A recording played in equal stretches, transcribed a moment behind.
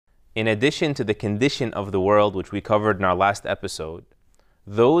In addition to the condition of the world, which we covered in our last episode,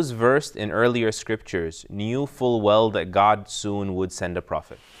 those versed in earlier scriptures knew full well that God soon would send a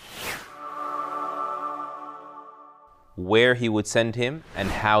prophet, where he would send him and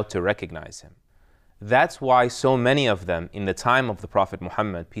how to recognize him. That's why so many of them in the time of the Prophet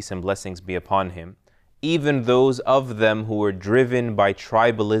Muhammad, peace and blessings be upon him, even those of them who were driven by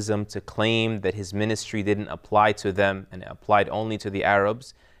tribalism to claim that his ministry didn't apply to them and it applied only to the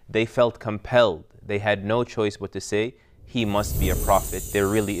Arabs, they felt compelled. They had no choice but to say, he must be a prophet. There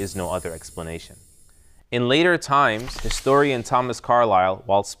really is no other explanation. In later times, historian Thomas Carlyle,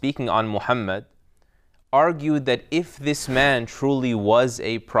 while speaking on Muhammad, argued that if this man truly was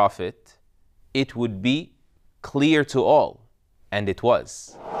a prophet, it would be clear to all, and it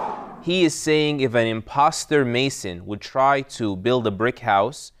was. He is saying if an imposter mason would try to build a brick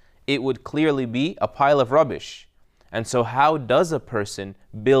house, it would clearly be a pile of rubbish. And so how does a person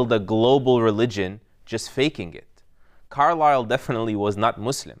build a global religion just faking it? Carlyle definitely was not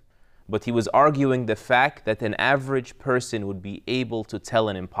Muslim, but he was arguing the fact that an average person would be able to tell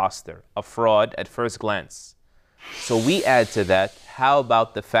an imposter, a fraud at first glance. So we add to that, how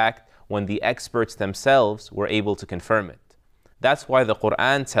about the fact when the experts themselves were able to confirm it? That's why the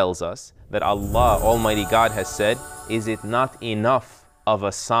Quran tells us that Allah, Almighty God, has said, is it not enough of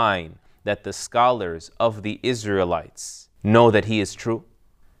a sign that the scholars of the Israelites know that He is true?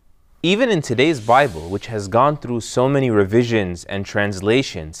 Even in today's Bible, which has gone through so many revisions and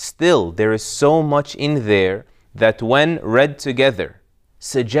translations, still there is so much in there that when read together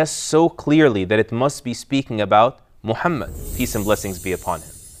suggests so clearly that it must be speaking about Muhammad, peace and blessings be upon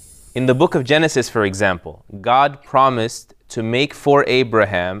him. In the book of Genesis, for example, God promised to make for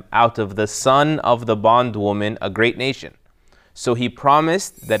Abraham out of the son of the bondwoman a great nation. So He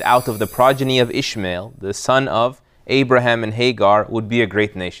promised that out of the progeny of Ishmael, the son of Abraham and Hagar, would be a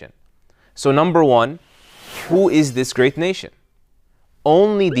great nation. So number one, who is this great nation?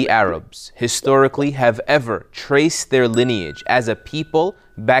 Only the Arabs historically have ever traced their lineage as a people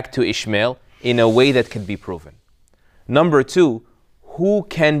back to Ishmael in a way that can be proven. Number two, who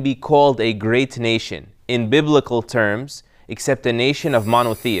can be called a great nation in biblical terms except a nation of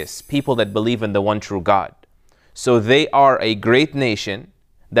monotheists, people that believe in the one true God? So they are a great nation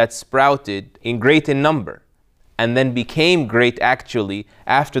that sprouted great in number and then became great actually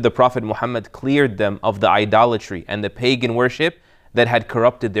after the Prophet Muhammad cleared them of the idolatry and the pagan worship that had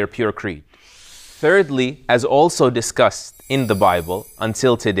corrupted their pure creed. Thirdly, as also discussed in the Bible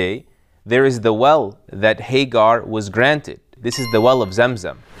until today, there is the well that Hagar was granted. This is the well of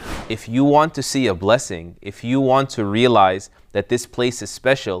Zamzam. If you want to see a blessing, if you want to realize that this place is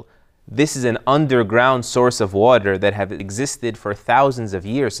special, this is an underground source of water that have existed for thousands of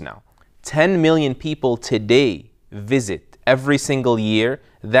years now. 10 million people today visit every single year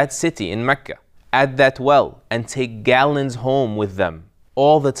that city in Mecca at that well and take gallons home with them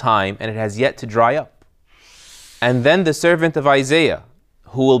all the time, and it has yet to dry up. And then the servant of Isaiah,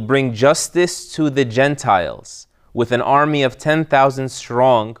 who will bring justice to the Gentiles with an army of 10,000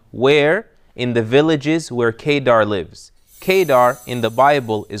 strong, where? In the villages where Kedar lives. Kedar in the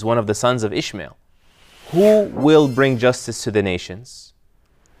Bible is one of the sons of Ishmael. Who will bring justice to the nations?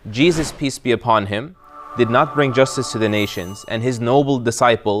 Jesus, peace be upon him, did not bring justice to the nations, and his noble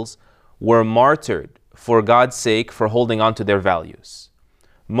disciples were martyred for God's sake for holding on to their values.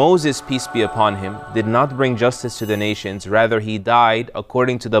 Moses, peace be upon him, did not bring justice to the nations, rather he died,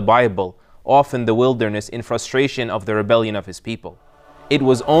 according to the Bible, off in the wilderness in frustration of the rebellion of his people. It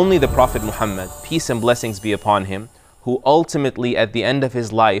was only the Prophet Muhammad, peace and blessings be upon him, who ultimately at the end of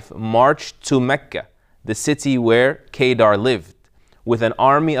his life marched to Mecca, the city where Kedar lived, with an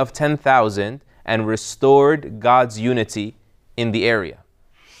army of 10,000 and restored God's unity in the area.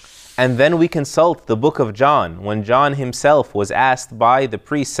 And then we consult the book of John, when John himself was asked by the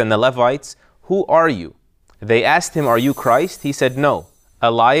priests and the Levites, who are you? They asked him, are you Christ? He said, no.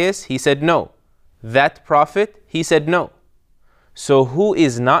 Elias? He said, no. That prophet? He said, no. So who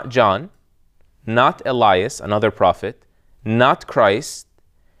is not John, not Elias, another prophet, not Christ,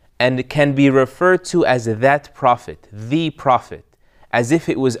 and can be referred to as that prophet, the prophet, as if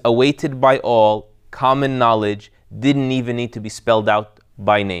it was awaited by all, common knowledge, didn't even need to be spelled out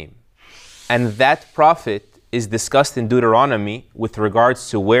by name. And that prophet is discussed in Deuteronomy with regards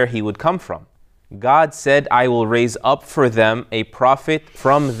to where he would come from. God said, I will raise up for them a prophet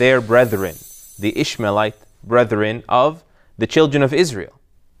from their brethren, the Ishmaelite brethren of the children of Israel,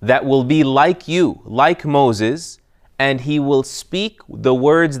 that will be like you, like Moses, and he will speak the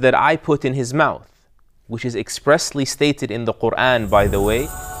words that I put in his mouth. which is expressly stated in the Quran, by the way,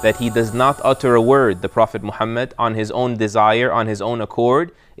 that he does not utter a word, the Prophet Muhammad, on his own desire, on his own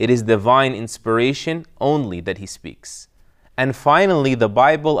accord. It is divine inspiration only that he speaks. And finally, the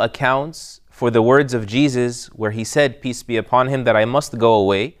Bible accounts for the words of Jesus where he said, peace be upon him, that I must go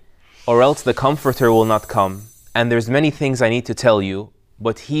away or else the Comforter will not come. And there's many things I need to tell you,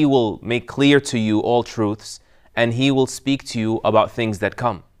 but he will make clear to you all truths, and he will speak to you about things that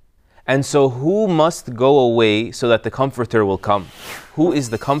come. And so who must go away so that the Comforter will come? Who is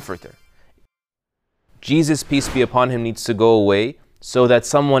the Comforter? Jesus, peace be upon him, needs to go away so that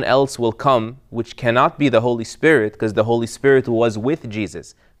someone else will come, which cannot be the Holy Spirit, because the Holy Spirit was with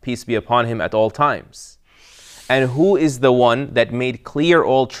Jesus, peace be upon him, at all times. And who is the one that made clear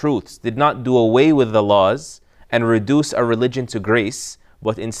all truths, did not do away with the laws and reduce a religion to grace,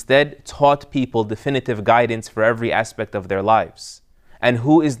 but instead taught people definitive guidance for every aspect of their lives? And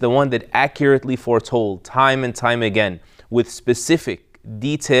who is the one that accurately foretold time and time again with specific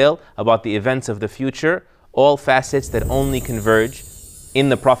detail about the events of the future, all facets that only converge in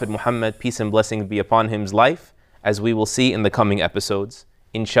the Prophet Muhammad, peace and blessings be upon him's life, as we will see in the coming episodes,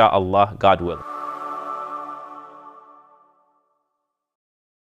 insha'Allah, God will.